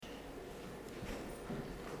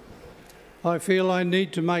I feel I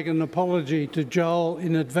need to make an apology to Joel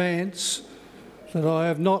in advance that I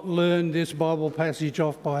have not learned this Bible passage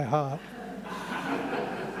off by heart.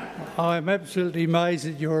 I am absolutely amazed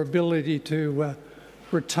at your ability to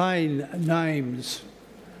retain names.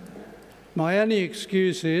 My only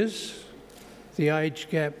excuse is the age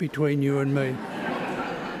gap between you and me.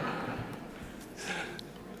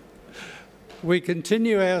 We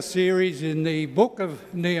continue our series in the book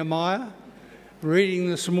of Nehemiah, reading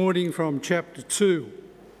this morning from chapter 2.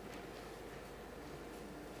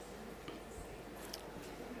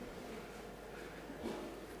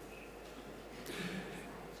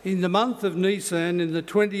 In the month of Nisan, in the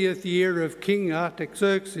 20th year of King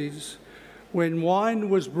Artaxerxes, when wine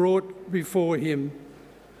was brought before him,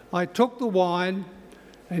 I took the wine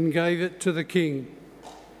and gave it to the king.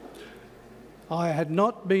 I had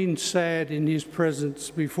not been sad in his presence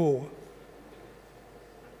before.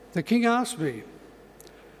 The king asked me,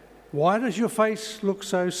 "Why does your face look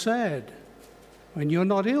so sad when you're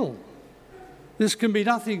not ill? This can be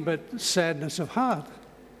nothing but sadness of heart."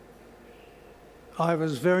 I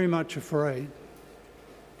was very much afraid,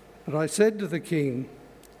 but I said to the king,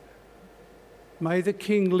 "May the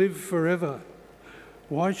king live forever.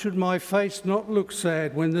 Why should my face not look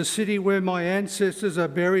sad when the city where my ancestors are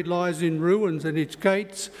buried lies in ruins and its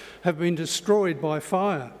gates have been destroyed by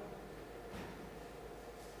fire?"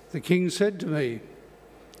 The king said to me,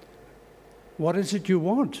 "What is it you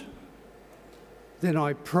want?" Then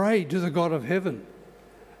I prayed to the God of heaven,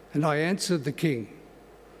 and I answered the king,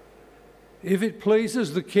 "If it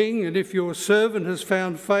pleases the king, and if your servant has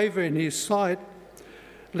found favour in his sight,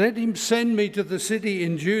 let him send me to the city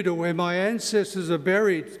in Judah where my ancestors are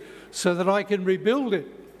buried, so that I can rebuild it."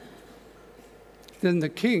 Then the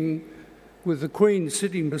king, with the queen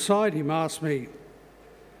sitting beside him, asked me,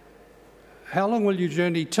 "How long will your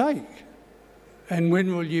journey take, and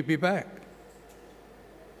when will you be back?"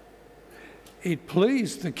 It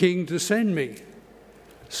pleased the king to send me,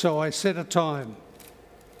 so I set a time.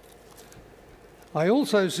 I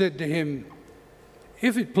also said to him,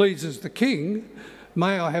 "If it pleases the king,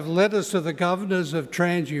 may I have letters to the governors of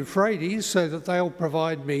Trans-Euphrates so that they'll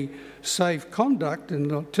provide me safe conduct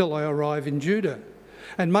until I arrive in Judah.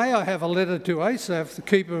 And may I have a letter to Asaph, the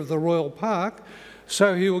keeper of the royal park,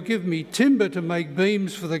 so he will give me timber to make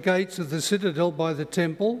beams for the gates of the citadel by the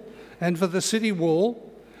temple and for the city wall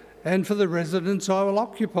and for the residence I will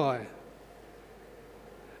occupy."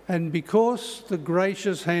 And because the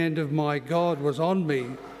gracious hand of my God was on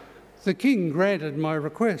me, the king granted my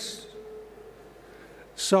request.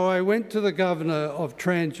 So I went to the governor of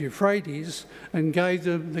Trans-Euphrates and gave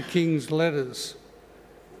them the king's letters.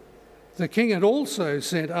 The king had also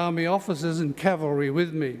sent army officers and cavalry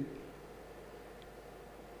with me.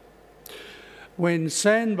 When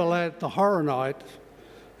Sanballat the Horonite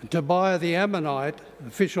and Tobiah the Ammonite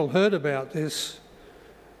official heard about this,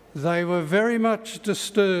 they were very much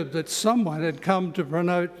disturbed that someone had come to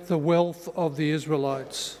promote the wealth of the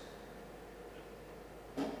Israelites.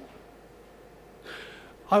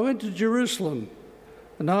 I went to Jerusalem,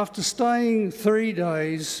 and after staying 3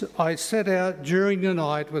 days, I set out during the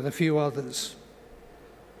night with a few others.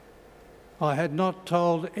 I had not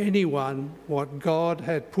told anyone what God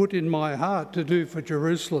had put in my heart to do for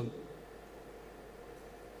Jerusalem.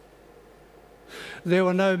 There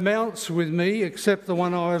were no mounts with me except the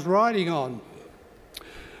one I was riding on.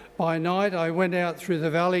 By night, I went out through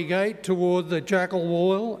the valley gate toward the jackal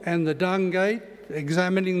wall and the dung gate,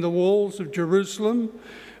 examining the walls of Jerusalem,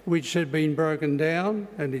 which had been broken down,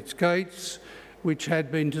 and its gates, which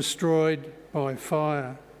had been destroyed by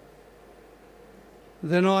fire.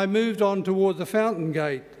 Then I moved on toward the fountain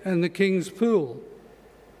gate and the king's pool,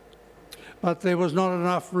 but there was not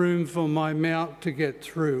enough room for my mount to get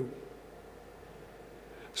through.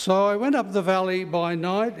 So I went up the valley by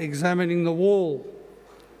night, examining the wall.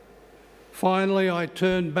 Finally, I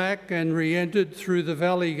turned back and re-entered through the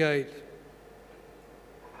valley gate.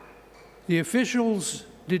 The officials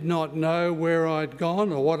did not know where I'd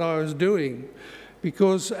gone or what I was doing,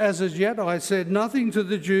 because as yet I said nothing to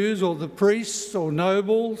the Jews or the priests or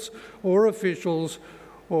nobles or officials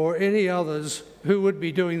or any others who would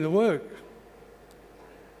be doing the work.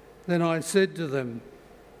 Then I said to them,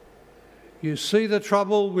 "You see the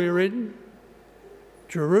trouble we're in?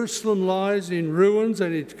 Jerusalem lies in ruins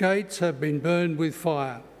and its gates have been burned with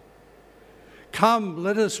fire. Come,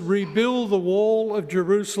 let us rebuild the wall of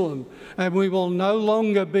Jerusalem, and we will no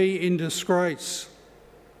longer be in disgrace."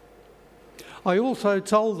 I also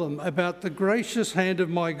told them about the gracious hand of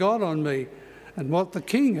my God on me and what the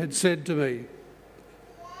king had said to me.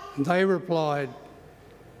 And they replied,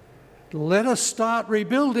 "Let us start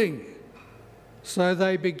rebuilding. So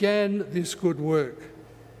they began this good work.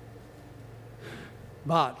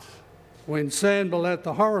 But when Sanballat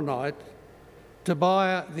the Horonite,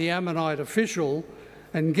 Tobiah the Ammonite official,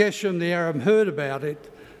 and Geshem the Arab heard about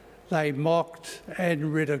it, they mocked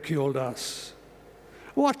and ridiculed us.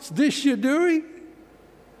 What's this you're doing?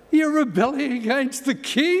 You're rebelling against the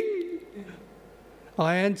king?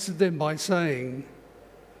 I answered them by saying,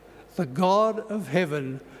 the God of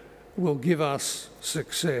heaven will give us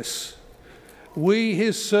success. We,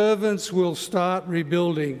 his servants, will start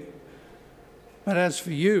rebuilding. But as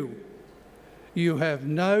for you, you have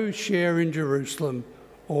no share in Jerusalem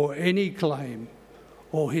or any claim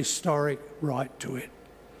or historic right to it.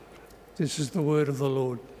 This is the word of the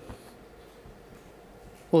Lord.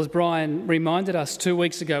 Well, as Brian reminded us 2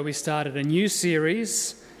 weeks ago, we started a new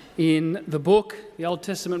series in the Old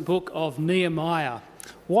Testament book of Nehemiah.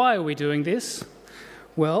 Why are we doing this?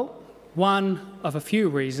 Well, one of a few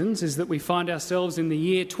reasons is that we find ourselves in the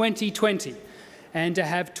year 2020, and to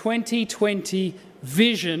have 2020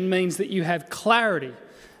 vision means that you have clarity.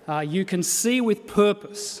 You can see with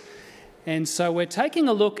purpose. And so we're taking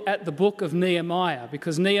a look at the book of Nehemiah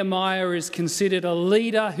because Nehemiah is considered a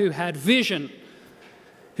leader who had vision,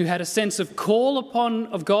 who had a sense of call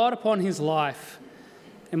of God upon his life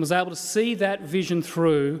and was able to see that vision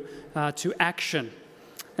through to action.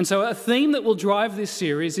 And so a theme that will drive this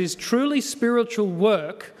series is truly spiritual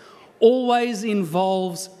work always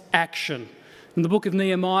involves action. In the book of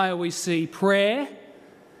Nehemiah, we see prayer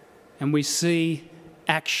and we see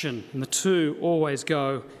action, and the two always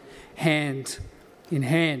go hand in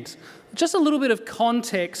hand. Just a little bit of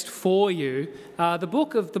context for you.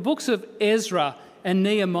 The books of Ezra and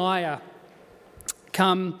Nehemiah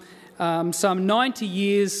come some 90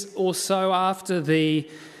 years or so after the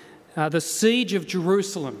siege of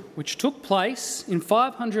Jerusalem, which took place in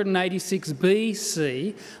 586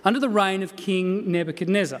 BC under the reign of King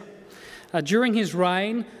Nebuchadnezzar. During his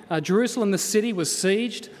reign, Jerusalem, the city, was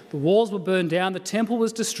sieged, the walls were burned down, the temple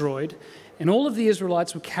was destroyed, and all of the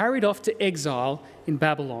Israelites were carried off to exile in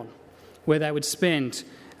Babylon, where they would spend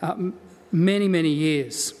many, many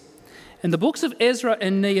years. And the books of Ezra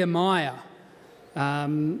and Nehemiah,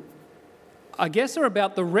 I guess, are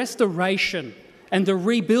about the restoration and the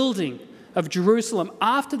rebuilding of Jerusalem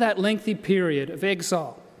after that lengthy period of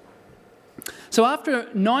exile. So after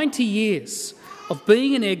 90 years of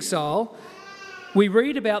being in exile, we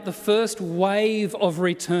read about the first wave of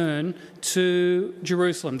return to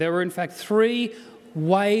Jerusalem. There were in fact 3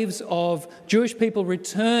 waves of Jewish people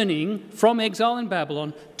returning from exile in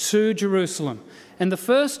Babylon to Jerusalem. And the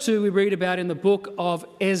first 2 we read about in the book of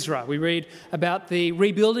Ezra. We read about the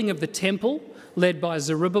rebuilding of the temple led by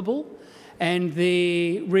Zerubbabel and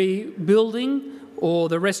the rebuilding or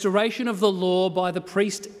the restoration of the law by the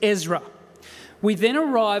priest Ezra. We then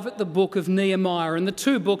arrive at the book of Nehemiah, and the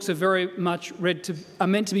 2 books are very much meant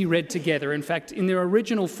to be read together. In fact, in their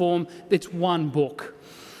original form, it's one book.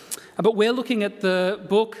 But we're looking at the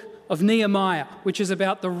book of Nehemiah, which is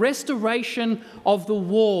about the restoration of the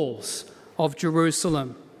walls of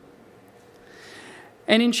Jerusalem.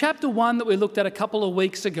 And in chapter 1 that we looked at a couple of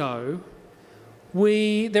weeks ago,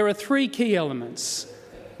 there are 3 key elements.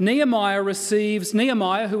 Nehemiah,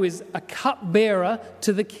 who is a cupbearer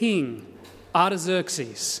to the king,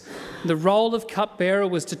 Artaxerxes. The role of cupbearer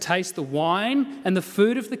was to taste the wine and the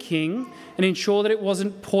food of the king and ensure that it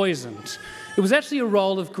wasn't poisoned. It was actually a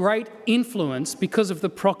role of great influence because of the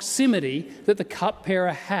proximity that the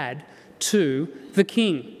cupbearer had to the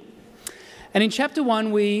king. And in chapter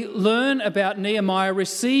 1, we learn about Nehemiah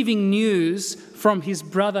receiving news from his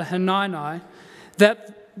brother Hanani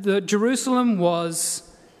that Jerusalem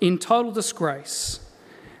was in total disgrace,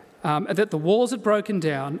 that the walls had broken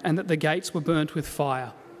down and that the gates were burnt with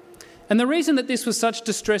fire. And the reason that this was such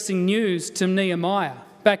distressing news to Nehemiah,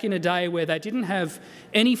 back in a day where they didn't have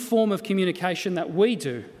any form of communication that we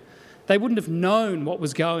do, they wouldn't have known what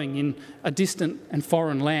was going in a distant and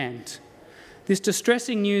foreign land. This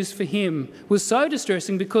distressing news for him was so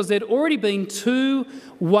distressing because there'd already been 2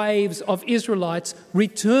 waves of Israelites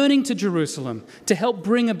returning to Jerusalem to help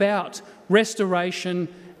bring about restoration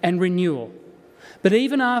and renewal. But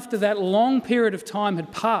even after that long period of time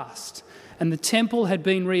had passed and the temple had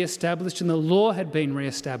been re-established and the law had been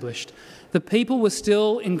re-established, the people were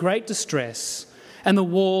still in great distress and the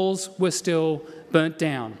walls were still burnt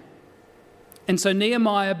down. And so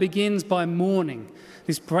Nehemiah begins by mourning.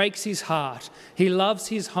 This breaks his heart. He loves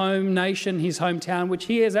his home nation, his hometown, which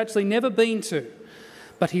he has actually never been to.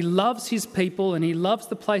 But he loves his people and he loves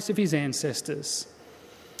the place of his ancestors.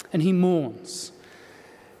 And he mourns.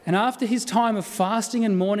 And after his time of fasting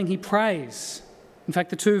and mourning, he prays. In fact,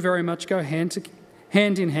 the 2 very much go hand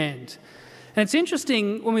in hand. And it's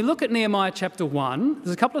interesting, when we look at Nehemiah chapter 1,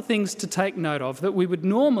 there's a couple of things to take note of that we would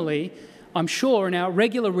normally, I'm sure, in our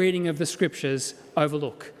regular reading of the scriptures,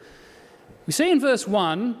 overlook. We see in verse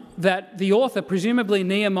 1 that the author, presumably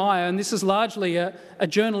Nehemiah, and this is largely a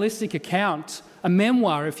journalistic account, a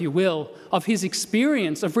memoir, if you will, of his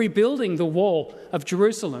experience of rebuilding the wall of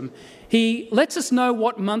Jerusalem. He lets us know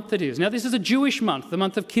what month it is. Now, this is a Jewish month, the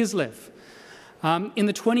month of Kislev. In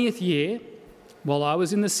the 20th year, while I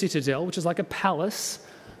was in the citadel, which is like a palace,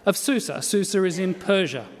 of Susa. Susa is in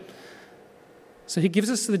Persia. So he gives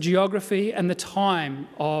us the geography and the time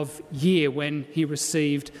of year when he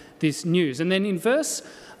received this news. And then in verse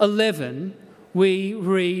 11, we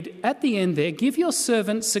read at the end there, "Give your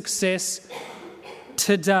servant success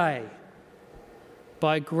today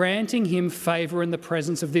by granting him favour in the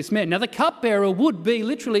presence of this man." Now, the cupbearer would be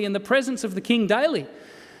literally in the presence of the king daily.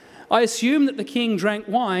 I assume that the king drank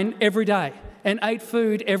wine every day and ate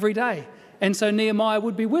food every day. And so Nehemiah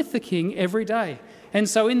would be with the king every day. And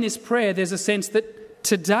so in this prayer, there's a sense that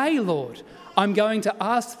today, Lord, I'm going to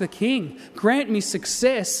ask the king, grant me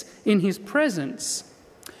success in his presence.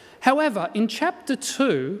 However, in chapter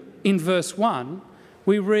 2, in verse 1,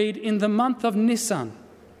 we read in the month of Nisan.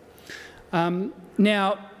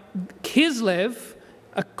 Now, Kislev,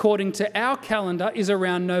 according to our calendar, is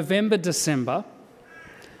around November, December.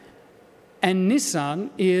 And Nisan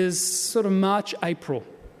is sort of March, April.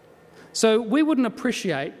 So we wouldn't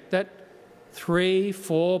appreciate that 3,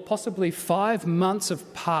 4, possibly 5 months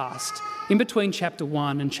have passed in between chapter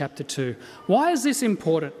 1 and chapter 2. Why is this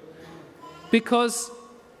important? Because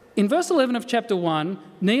in verse 11 of chapter 1,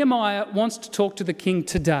 Nehemiah wants to talk to the king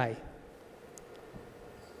today.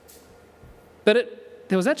 But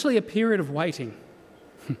there was actually a period of waiting.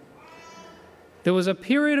 There was a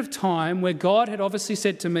period of time where God had obviously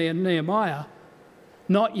said to me and Nehemiah,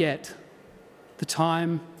 not yet. The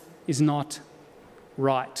time is not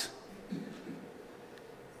right.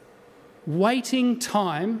 Waiting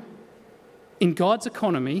time in God's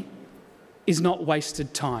economy is not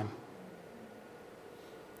wasted time.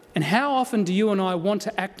 And how often do you and I want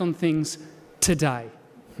to act on things today?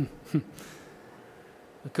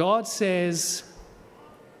 God says,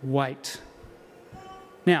 wait.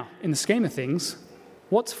 Now, in the scheme of things,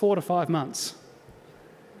 what's 4 to 5 months?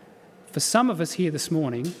 For some of us here this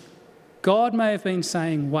morning, God may have been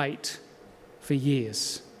saying wait for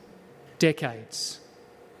years, decades.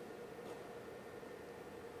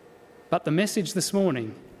 But the message this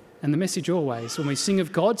morning, and the message always, when we sing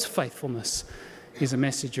of God's faithfulness, is a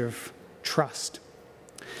message of trust.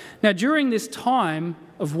 Now, during this time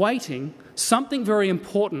of waiting, something very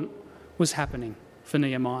important was happening for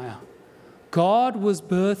Nehemiah. God was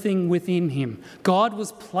birthing within him. God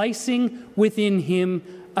was placing within him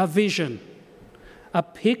a vision, a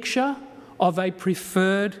picture of a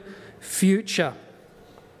preferred future.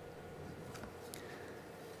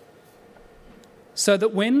 So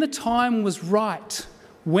that when the time was right,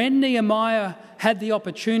 when Nehemiah had the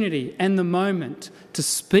opportunity and the moment to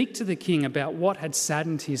speak to the king about what had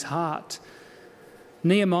saddened his heart,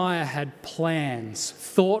 Nehemiah had plans,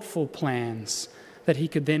 thoughtful plans, that he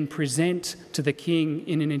could then present to the king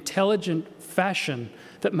in an intelligent fashion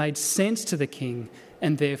that made sense to the king,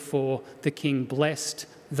 and therefore the king blessed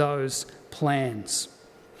those plans.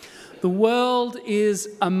 The world is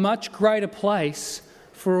a much greater place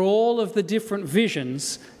for all of the different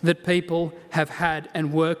visions that people have had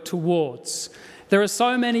and worked towards. There are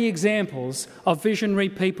so many examples of visionary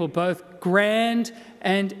people, both grand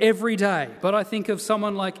and everyday. But I think of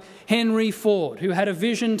someone like Henry Ford, who had a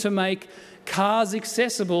vision to make cars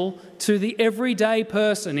accessible to the everyday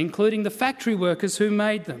person, including the factory workers who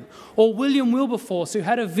made them. Or William Wilberforce, who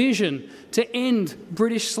had a vision to end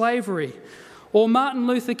British slavery. Or Martin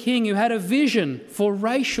Luther King, who had a vision for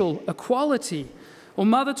racial equality. Or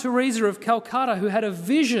Mother Teresa of Calcutta, who had a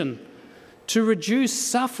vision to reduce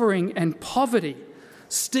suffering and poverty.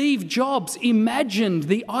 Steve Jobs imagined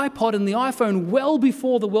the iPod and the iPhone well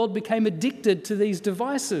before the world became addicted to these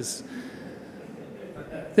devices.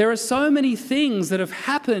 There are so many things that have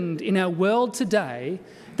happened in our world today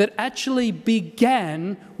that actually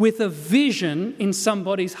began with a vision in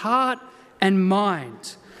somebody's heart and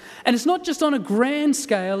mind. And it's not just on a grand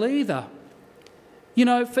scale either. You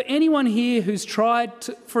know, for anyone here who's tried,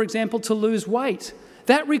 for example, to lose weight,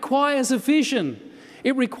 that requires a vision.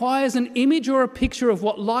 It requires an image or a picture of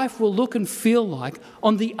what life will look and feel like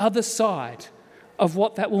on the other side of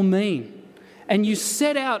what that will mean. And you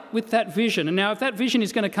set out with that vision. And now if that vision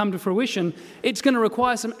is going to come to fruition, it's going to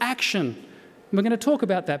require some action. We're going to talk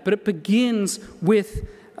about that, but it begins with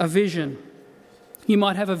a vision. You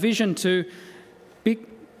might have a vision to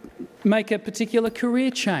make a particular career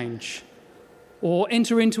change, or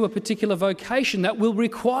enter into a particular vocation that will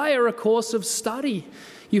require a course of study.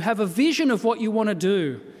 You have a vision of what you want to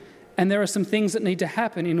do, and there are some things that need to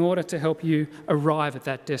happen in order to help you arrive at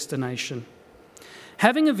that destination.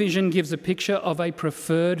 Having a vision gives a picture of a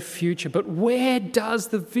preferred future, but where does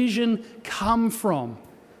the vision come from?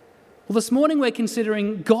 Well, this morning we're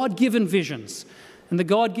considering God-given visions and the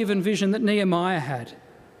God-given vision that Nehemiah had.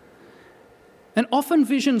 And often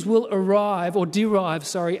visions will derive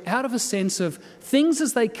out of a sense of things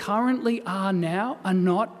as they currently are now are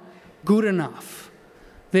not good enough.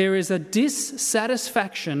 There is a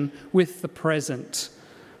dissatisfaction with the present.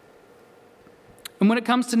 And when it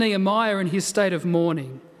comes to Nehemiah and his state of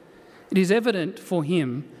mourning, it is evident for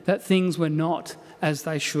him that things were not as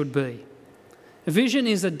they should be. A vision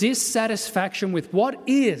is a dissatisfaction with what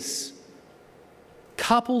is,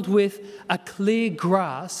 coupled with a clear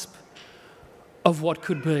grasp of what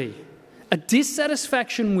could be. A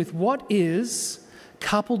dissatisfaction with what is,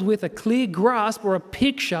 coupled with a clear grasp or a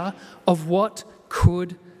picture of what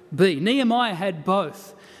could be. Nehemiah had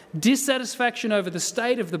both. Dissatisfaction over the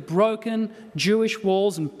state of the broken Jewish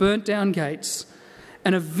walls and burnt down gates,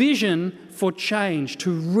 and a vision for change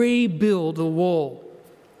to rebuild the wall.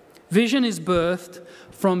 Vision is birthed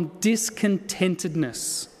from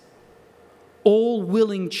discontentedness. All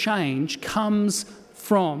willing change comes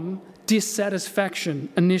from dissatisfaction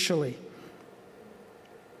initially,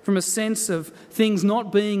 from a sense of things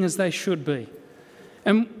not being as they should be.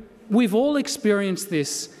 And we've all experienced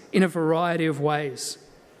this in a variety of ways.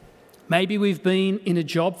 Maybe we've been in a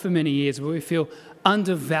job for many years where we feel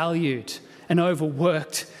undervalued and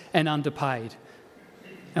overworked and underpaid,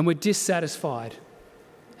 and we're dissatisfied,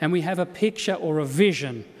 and we have a picture or a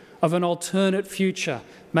vision of an alternate future,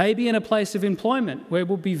 maybe in a place of employment where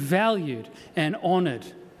we'll be valued and honoured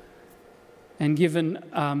and given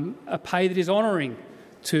a pay that is honouring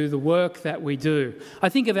to the work that we do. I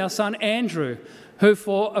think of our son Andrew, who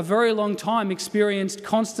for a very long time experienced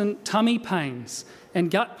constant tummy pains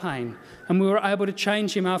and gut pain, and we were able to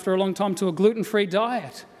change him after a long time to a gluten-free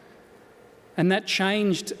diet. And that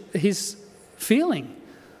changed his feeling.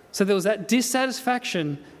 So there was that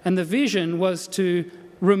dissatisfaction, and the vision was to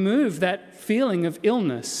remove that feeling of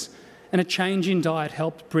illness, and a change in diet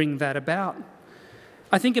helped bring that about.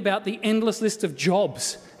 I think about the endless list of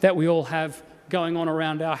jobs that we all have going on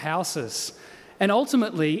around our houses. And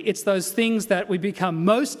ultimately, it's those things that we become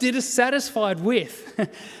most dissatisfied with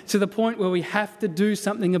to the point where we have to do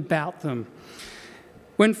something about them.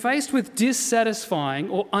 When faced with dissatisfying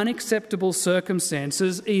or unacceptable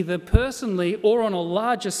circumstances, either personally or on a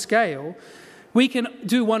larger scale, we can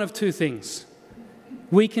do one of two things.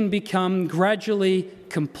 We can become gradually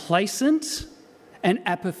complacent and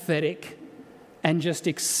apathetic and just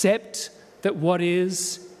accept that what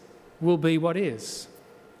is will be what is.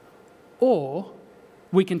 Or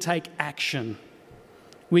we can take action.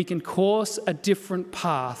 We can course a different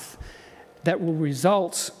path that will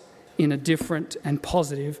result in a different and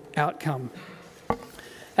positive outcome.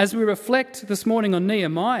 As we reflect this morning on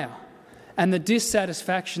Nehemiah and the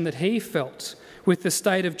dissatisfaction that he felt with the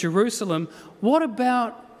state of Jerusalem, what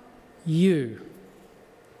about you?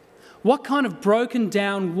 What kind of broken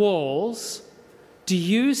down walls do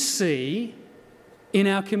you see in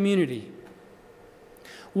our community?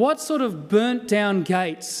 What sort of burnt down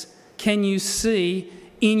gates can you see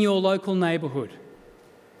in your local neighbourhood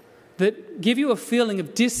that give you a feeling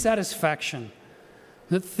of dissatisfaction,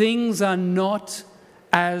 that things are not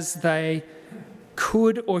as they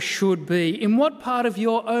could or should be? In what part of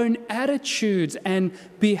your own attitudes and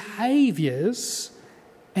behaviours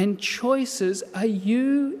and choices are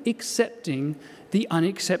you accepting the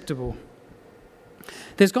unacceptable?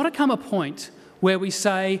 There's got to come a point where we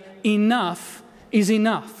say enough is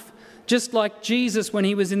enough. Just like Jesus, when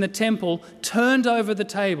he was in the temple, turned over the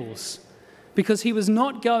tables because he was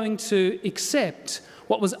not going to accept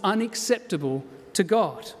what was unacceptable to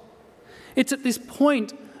God. It's at this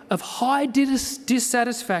point of high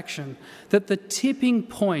dissatisfaction that the tipping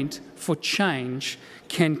point for change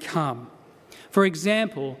can come. For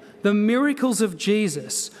example, the miracles of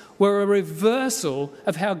Jesus were a reversal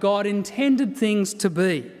of how God intended things to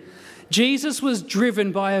be. Jesus was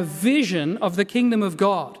driven by a vision of the kingdom of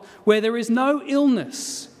God, where there is no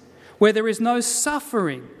illness, where there is no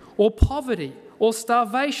suffering or poverty or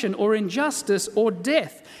starvation or injustice or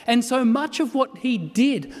death. And so much of what he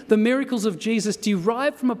did, the miracles of Jesus,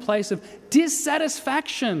 derived from a place of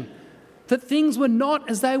dissatisfaction, that things were not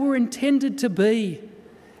as they were intended to be.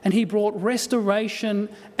 And he brought restoration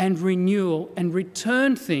and renewal and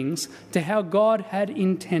returned things to how God had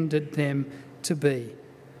intended them to be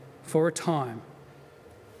for a time.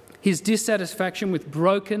 His dissatisfaction with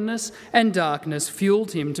brokenness and darkness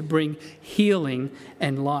fueled him to bring healing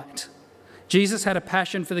and light. Jesus had a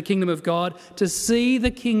passion for the kingdom of God, to see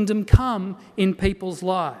the kingdom come in people's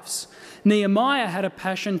lives. Nehemiah had a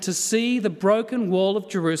passion to see the broken wall of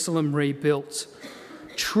Jerusalem rebuilt.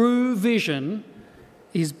 True vision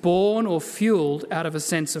is born or fueled out of a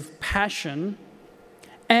sense of passion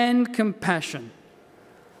and compassion.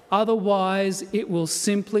 Otherwise, it will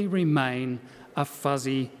simply remain a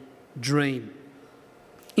fuzzy dream.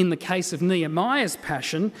 In the case of Nehemiah's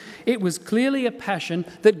passion, it was clearly a passion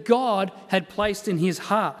that God had placed in his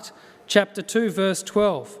heart. Chapter 2, verse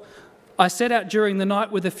 12. I set out during the night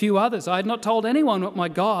with a few others. I had not told anyone what my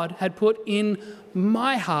God had put in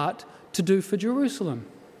my heart to do for Jerusalem.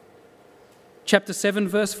 Chapter 7,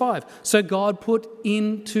 verse 5. So God put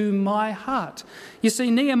into my heart. You see,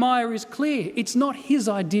 Nehemiah is clear. It's not his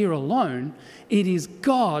idea alone. It is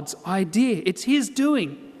God's idea. It's his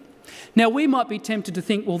doing. Now, we might be tempted to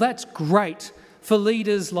think, well, that's great for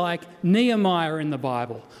leaders like Nehemiah in the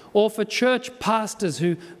Bible, or for church pastors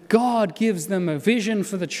who God gives them a vision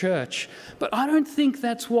for the church. But I don't think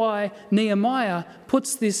that's why Nehemiah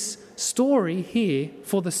puts this story here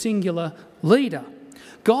for the singular leader.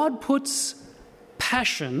 God puts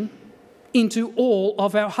passion into all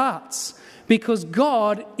of our hearts because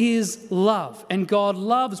God is love, and God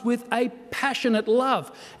loves with a passionate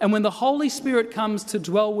love. And when the Holy Spirit comes to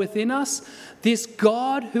dwell within us, this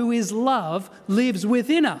God who is love lives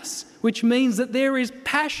within us, which means that there is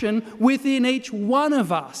passion within each one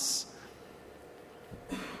of us.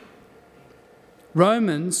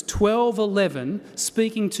 Romans 12:11,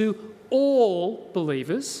 speaking to all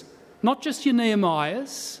believers, not just your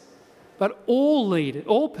Nehemiahs, but all leaders,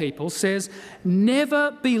 all people, says,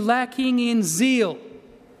 never be lacking in zeal,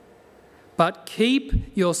 but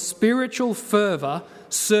keep your spiritual fervour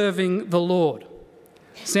serving the Lord.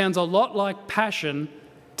 Sounds a lot like passion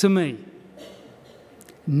to me.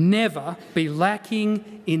 Never be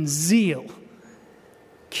lacking in zeal.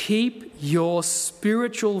 Keep your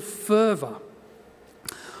spiritual fervour.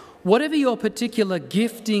 Whatever your particular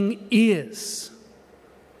gifting is,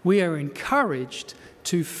 we are encouraged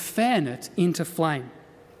to fan it into flame.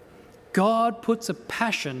 God puts a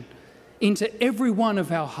passion into every one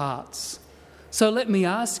of our hearts. So let me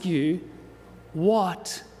ask you,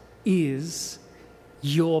 what is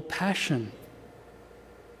your passion?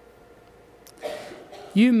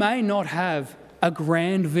 You may not have a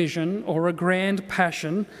grand vision or a grand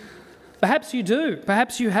passion. Perhaps you do.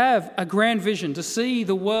 Perhaps you have a grand vision to see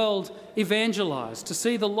the world evangelised, to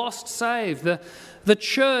see the lost saved, the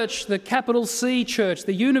church, the capital C church,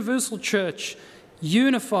 the universal church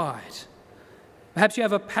unified. Perhaps you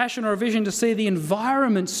have a passion or a vision to see the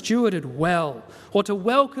environment stewarded well, or to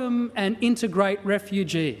welcome and integrate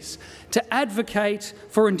refugees, to advocate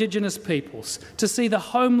for Indigenous peoples, to see the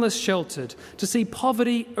homeless sheltered, to see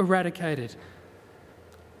poverty eradicated.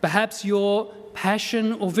 Perhaps your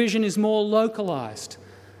passion or vision is more localised,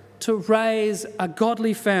 to raise a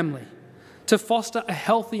godly family, to foster a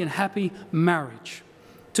healthy and happy marriage,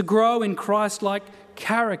 to grow in Christ-like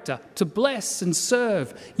character, to bless and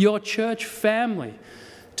serve your church family,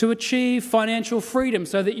 to achieve financial freedom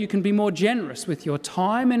so that you can be more generous with your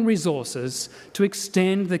time and resources to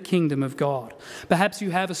extend the kingdom of God. Perhaps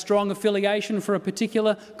you have a strong affiliation for a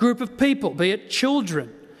particular group of people, be it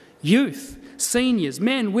children, youth, seniors,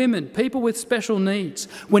 men, women, people with special needs.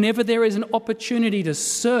 Whenever there is an opportunity to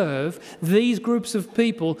serve these groups of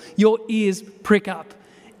people, your ears prick up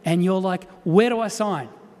and you're like, where do I sign?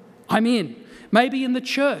 I'm in. Maybe in the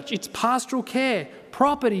church, it's pastoral care,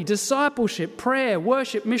 property, discipleship, prayer,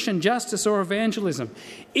 worship, mission, justice, or evangelism.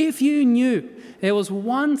 If you knew there was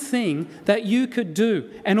one thing that you could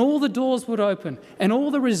do and all the doors would open and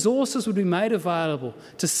all the resources would be made available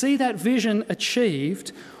to see that vision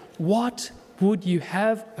achieved, what would you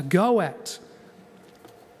have a go at?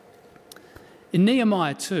 In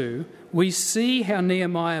Nehemiah 2, we see how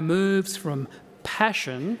Nehemiah moves from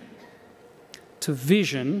passion to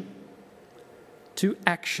vision to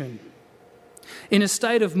action. In a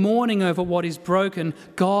state of mourning over what is broken,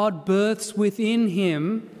 God births within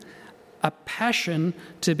him a passion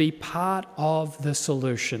to be part of the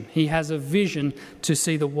solution. He has a vision to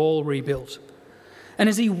see the wall rebuilt. And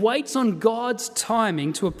as he waits on God's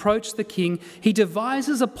timing to approach the king, he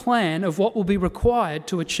devises a plan of what will be required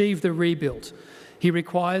to achieve the rebuild. He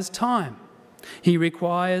requires time. He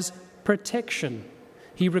requires protection.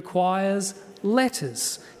 He requires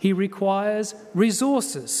letters. He requires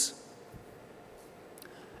resources.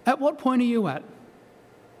 At what point are you at?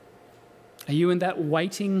 Are you in that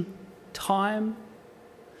waiting time?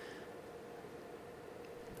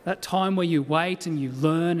 That time where you wait and you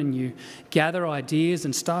learn and you gather ideas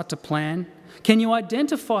and start to plan? Can you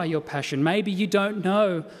identify your passion? Maybe you don't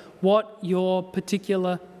know what your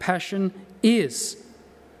particular passion is.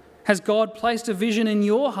 Has God placed a vision in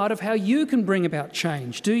your heart of how you can bring about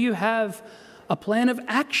change? Do you have a plan of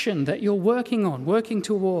action that you're working on, working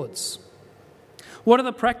towards? What are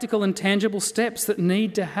the practical and tangible steps that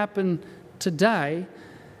need to happen today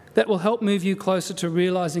that will help move you closer to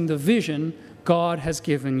realising the vision God has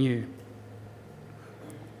given you?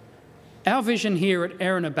 Our vision here at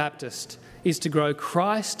Erina Baptist is to grow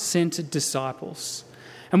Christ-centred disciples.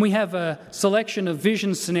 And we have a selection of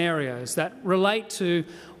vision scenarios that relate to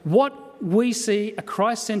what we see a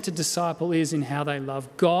Christ-centred disciple is in how they love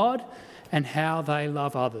God and how they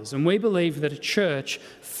love others. And we believe that a church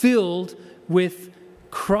filled with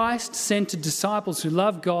Christ-centred disciples who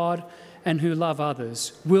love God and who love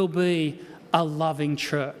others will be a loving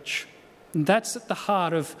church. And that's at the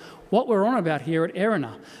heart of what we're on about here at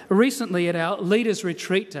Erina. Recently at our Leaders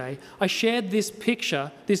Retreat Day, I shared this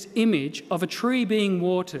picture, this image of a tree being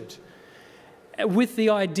watered, with the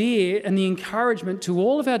idea and the encouragement to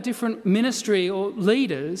all of our different ministry or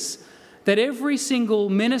leaders that every single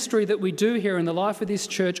ministry that we do here in the life of this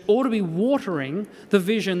church ought to be watering the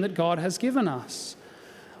vision that God has given us,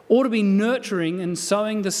 ought to be nurturing and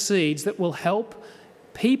sowing the seeds that will help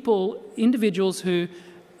people, individuals who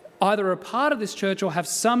either are a part of this church or have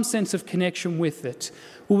some sense of connection with it,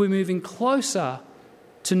 will be moving closer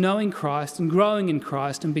to knowing Christ and growing in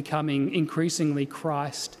Christ and becoming increasingly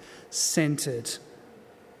Christ-centred.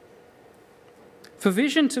 For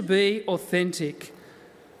vision to be authentic,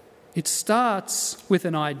 it starts with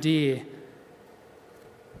an idea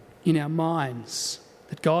in our minds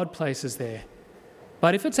that God places there.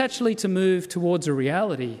 But if it's actually to move towards a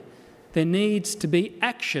reality, there needs to be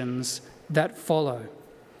actions that follow.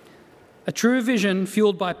 A true vision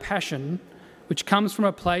fueled by passion, which comes from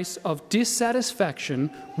a place of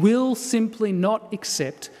dissatisfaction, will simply not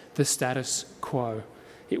accept the status quo.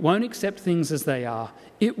 It won't accept things as they are.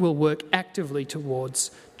 It will work actively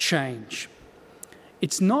towards change.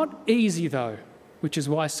 It's not easy, though, which is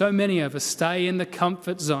why so many of us stay in the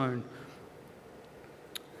comfort zone.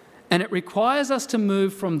 And it requires us to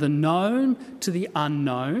move from the known to the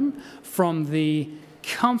unknown, from the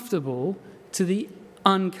comfortable to the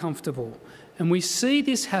uncomfortable. And we see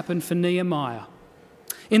this happen for Nehemiah.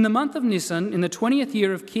 In the month of Nisan, in the 20th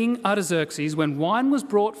year of King Artaxerxes, when wine was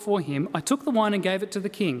brought for him, I took the wine and gave it to the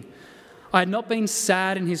king. I had not been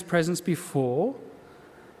sad in his presence before.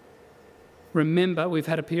 Remember, we've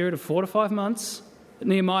had a period of 4 to 5 months.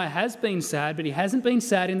 Nehemiah has been sad, but he hasn't been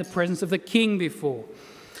sad in the presence of the king before.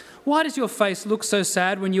 Why does your face look so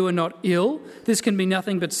sad when you are not ill? This can be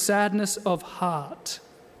nothing but sadness of heart.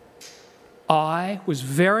 I was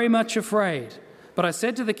very much afraid, but I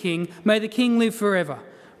said to the king, may the king live forever.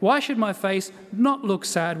 Why should my face not look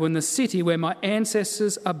sad when the city where my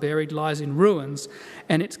ancestors are buried lies in ruins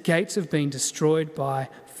and its gates have been destroyed by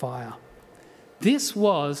fire? This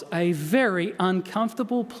was a very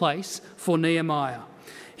uncomfortable place for Nehemiah.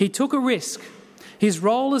 He took a risk. His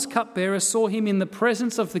role as cupbearer saw him in the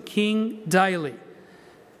presence of the king daily.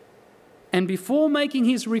 And before making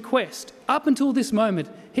his request, up until this moment,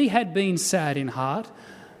 he had been sad in heart,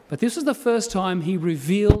 but this was the first time he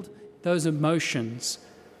revealed those emotions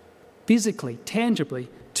physically, tangibly,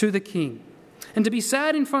 to the king. And to be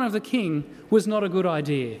sad in front of the king was not a good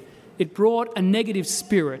idea. It brought a negative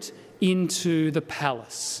spirit into the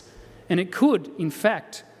palace, and it could, in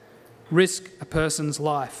fact, risk a person's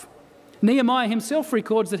life. Nehemiah himself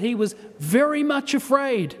records that he was very much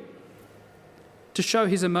afraid to show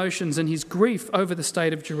his emotions and his grief over the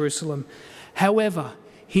state of Jerusalem. However,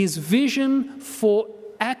 his vision for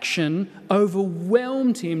action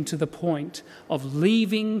overwhelmed him to the point of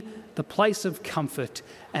leaving the place of comfort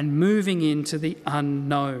and moving into the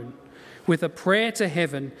unknown. With a prayer to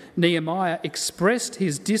heaven, Nehemiah expressed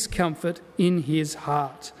his discomfort in his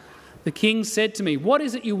heart. The king said to me, "What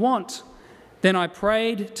is it you want?" Then I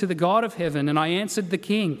prayed to the God of heaven, and I answered the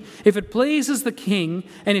king, "If it pleases the king,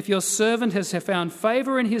 and if your servant has found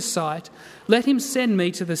favour in his sight, let him send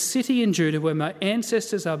me to the city in Judah where my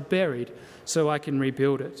ancestors are buried, so I can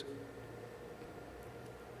rebuild it."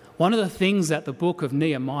 One of the things that the book of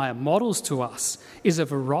Nehemiah models to us is a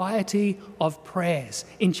variety of prayers.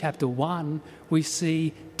 In chapter 1, we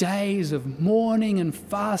see days of mourning and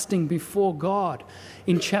fasting before God.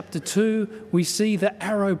 In chapter 2, we see the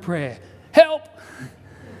arrow prayer, "Help!"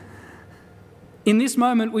 In this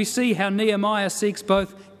moment, we see how Nehemiah seeks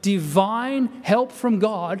both divine help from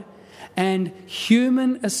God and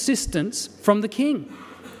human assistance from the king.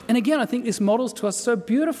 And again, I think this models to us so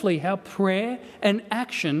beautifully how prayer and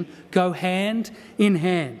action go hand in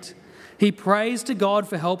hand. He prays to God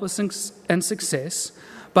for help and success,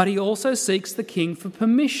 but he also seeks the king for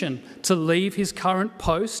permission to leave his current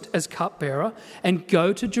post as cupbearer and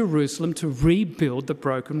go to Jerusalem to rebuild the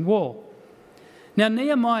broken wall. Now,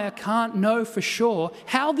 Nehemiah can't know for sure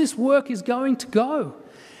how this work is going to go.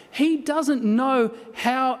 He doesn't know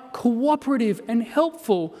how cooperative and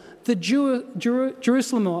helpful the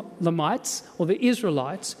Jerusalemites or the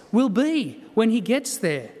Israelites will be when he gets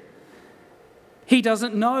there. He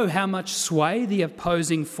doesn't know how much sway the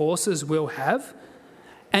opposing forces will have.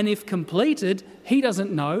 And if completed, he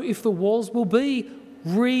doesn't know if the walls will be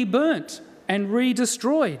reburnt and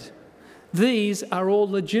re-destroyed. These are all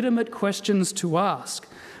legitimate questions to ask,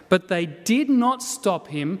 but they did not stop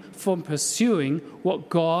him from pursuing what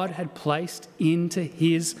God had placed into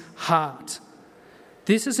his heart.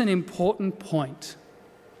 This is an important point.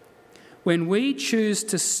 When we choose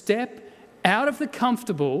to step out of the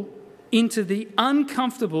comfortable into the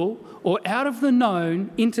uncomfortable, or out of the known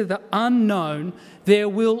into the unknown, there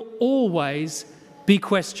will always be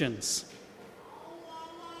questions.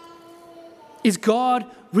 Is God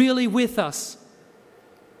really with us?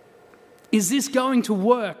 Is this going to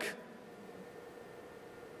work?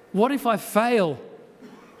 What if I fail?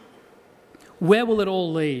 Where will it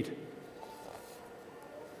all lead?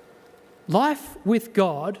 Life with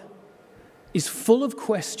God is full of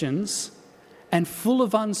questions and full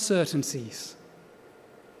of uncertainties.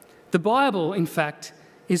 The Bible, in fact,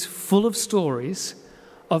 is full of stories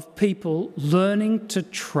of people learning to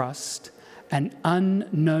trust an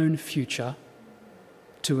unknown future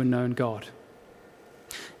to a known God.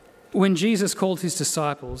 When Jesus called his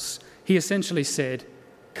disciples, he essentially said,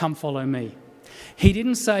 "Come follow me." He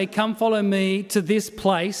didn't say, "Come follow me to this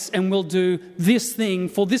place and we'll do this thing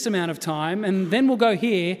for this amount of time and then we'll go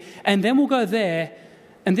here and then we'll go there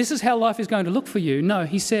and this is how life is going to look for you." No,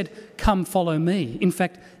 he said, "Come follow me." In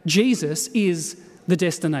fact, Jesus is the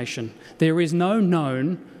destination. There is no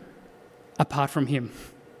known apart from him.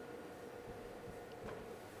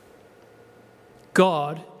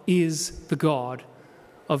 God is the God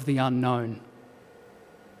of the unknown.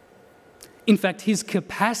 In fact, his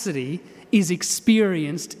capacity is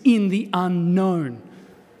experienced in the unknown.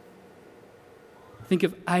 Think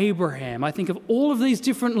of Abraham. I think of all of these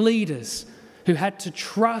different leaders who had to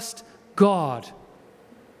trust God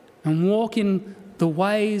and walk in the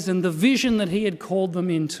ways and the vision that he had called them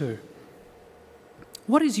into.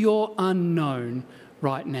 What is your unknown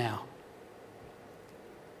right now?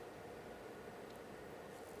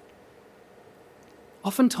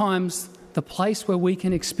 Oftentimes, the place where we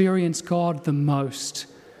can experience God the most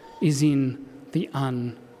is in the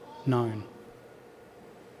unknown.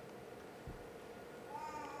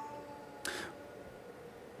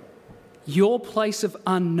 Your place of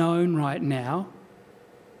unknown right now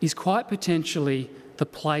is quite potentially the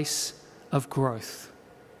place of growth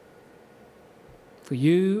for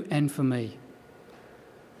you and for me.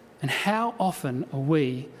 And how often are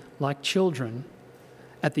we like children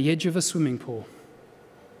at the edge of a swimming pool?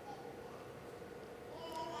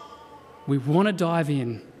 We want to dive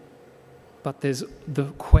in, but there's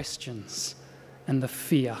the questions and the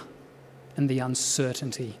fear and the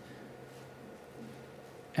uncertainty.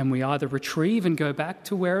 And we either retrieve and go back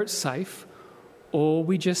to where it's safe, or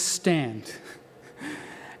we just stand.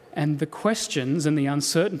 And the questions and the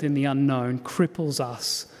uncertainty and the unknown cripples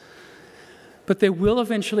us. But there will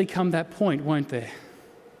eventually come that point, won't there?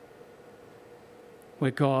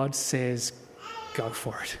 Where God says, go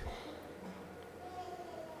for it.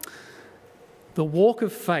 The walk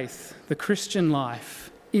of faith, the Christian life,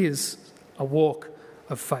 is a walk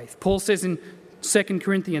of faith. Paul says in 2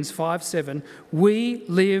 Corinthians 5:7, we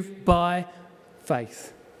live by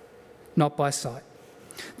faith, not by sight.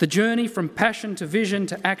 The journey from passion to vision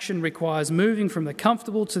to action requires moving from the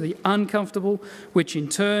comfortable to the uncomfortable, which in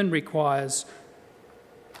turn requires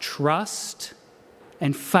trust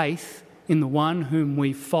and faith in the one whom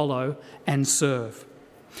we follow and serve.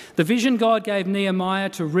 The vision God gave Nehemiah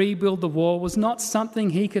to rebuild the wall was not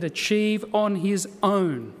something he could achieve on his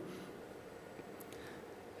own.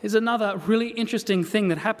 There's another really interesting thing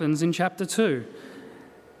that happens in chapter 2.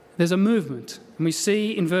 There's a movement. And we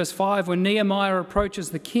see in verse 5, when Nehemiah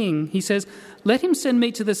approaches the king, he says, "Let him send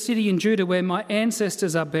me to the city in Judah where my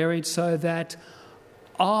ancestors are buried so that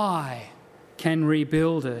I can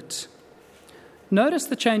rebuild it." Notice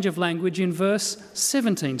the change of language in verse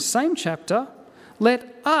 17, same chapter.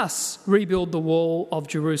 "Let us rebuild the wall of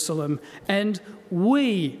Jerusalem, and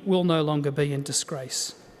we will no longer be in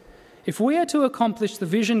disgrace." If we are to accomplish the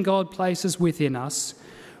vision God places within us,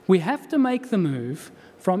 we have to make the move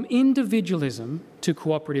from individualism to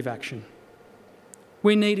cooperative action.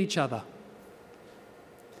 We need each other.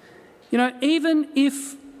 You know, even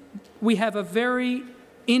if we have a very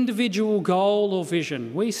individual goal or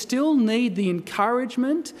vision, we still need the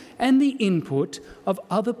encouragement and the input of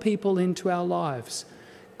other people into our lives.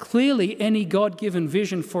 Clearly, any God-given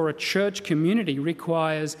vision for a church community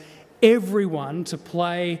requires everyone to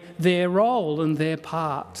play their role and their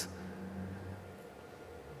part.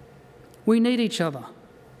 We need each other.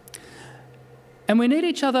 And we need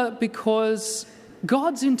each other because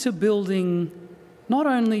God's into building not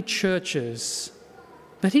only churches,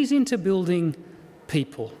 but he's into building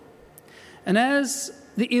people. And as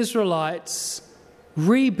the Israelites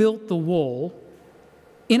rebuilt the wall,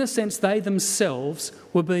 in a sense they themselves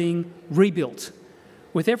were being rebuilt.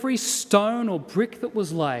 With every stone or brick that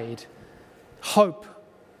was laid, hope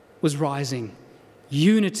was rising,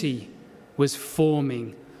 unity was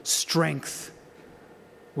forming, strength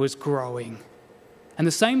was growing. And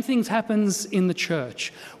the same thing happens in the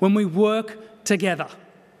church. When we work together,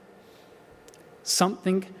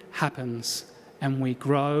 something happens and we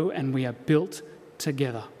grow and we are built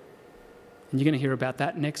together. And you're going to hear about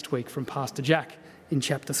that next week from Pastor Jack in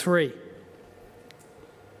chapter 3.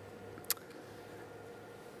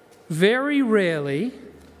 Very rarely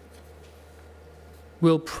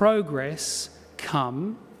will progress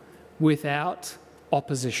come without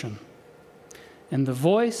opposition. And the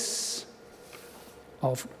voice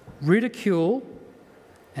of ridicule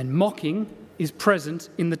and mocking is present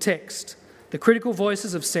in the text. The critical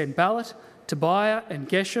voices of Sanballat, Tobiah and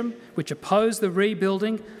Geshem, which oppose the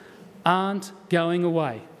rebuilding, aren't going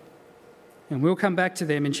away. And we'll come back to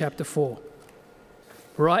them in chapter 4.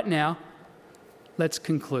 Right now, let's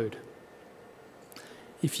conclude.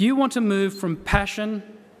 If you want to move from passion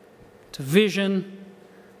to vision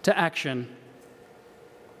to action,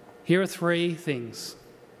 here are 3 things.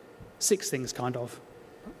 6 things, kind of.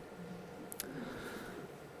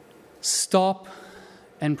 Stop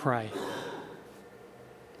and pray.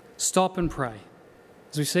 Stop and pray.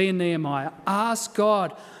 As we see in Nehemiah, ask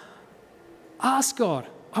God, I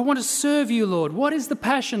want to serve you, Lord. What is the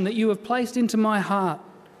passion that you have placed into my heart?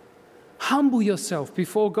 Humble yourself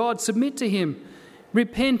before God. Submit to him.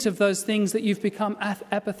 Repent of those things that you've become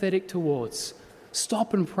apathetic towards.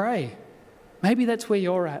 Stop and pray. Maybe that's where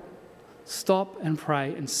you're at. Stop and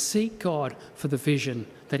pray and seek God for the vision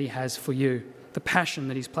that he has for you, the passion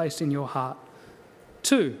that he's placed in your heart.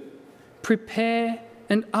 2, prepare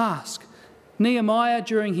and ask. Nehemiah,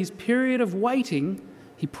 during his period of waiting,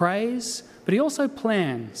 he prays, but he also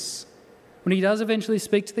plans. When he does eventually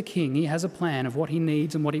speak to the king, he has a plan of what he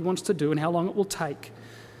needs and what he wants to do and how long it will take.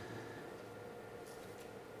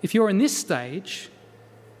 If you're in this stage,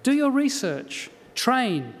 do your research,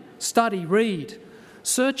 train, study, read.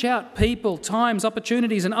 Search out people, times,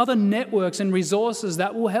 opportunities, and other networks and resources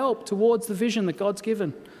that will help towards the vision that God's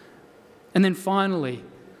given. And then finally,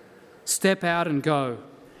 step out and go.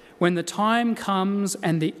 When the time comes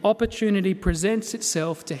and the opportunity presents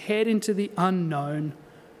itself to head into the unknown,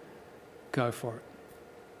 go for it.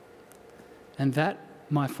 And that,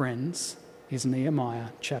 my friends, is Nehemiah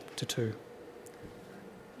chapter 2.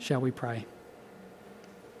 Shall we pray?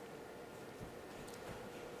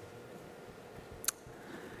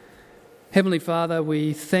 Heavenly Father,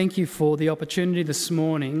 we thank you for the opportunity this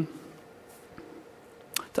morning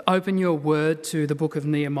to open your word to the book of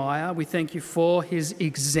Nehemiah. We thank you for his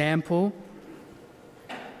example,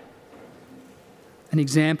 an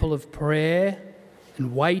example of prayer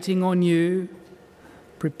and waiting on you,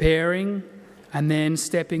 preparing, and then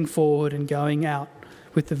stepping forward and going out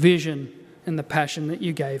with the vision and the passion that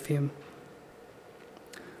you gave him.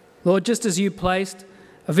 Lord, just as you placed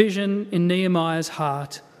a vision in Nehemiah's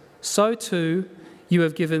heart, so too you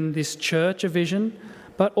have given this church a vision,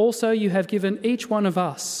 but also you have given each one of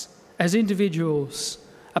us as individuals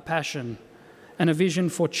a passion and a vision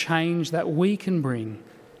for change that we can bring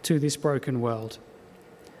to this broken world.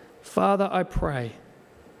 Father, I pray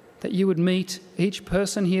that you would meet each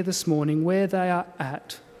person here this morning where they are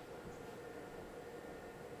at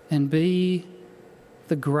and be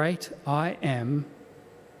the great I am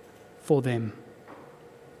for them.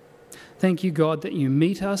 Thank you, God, that you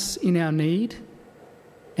meet us in our need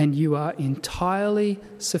and you are entirely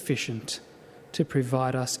sufficient to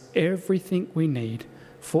provide us everything we need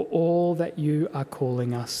for all that you are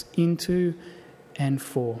calling us into and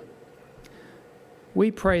for.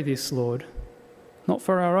 We pray this, Lord, not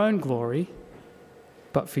for our own glory,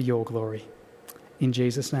 but for your glory. In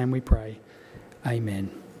Jesus' name we pray.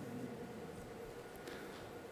 Amen.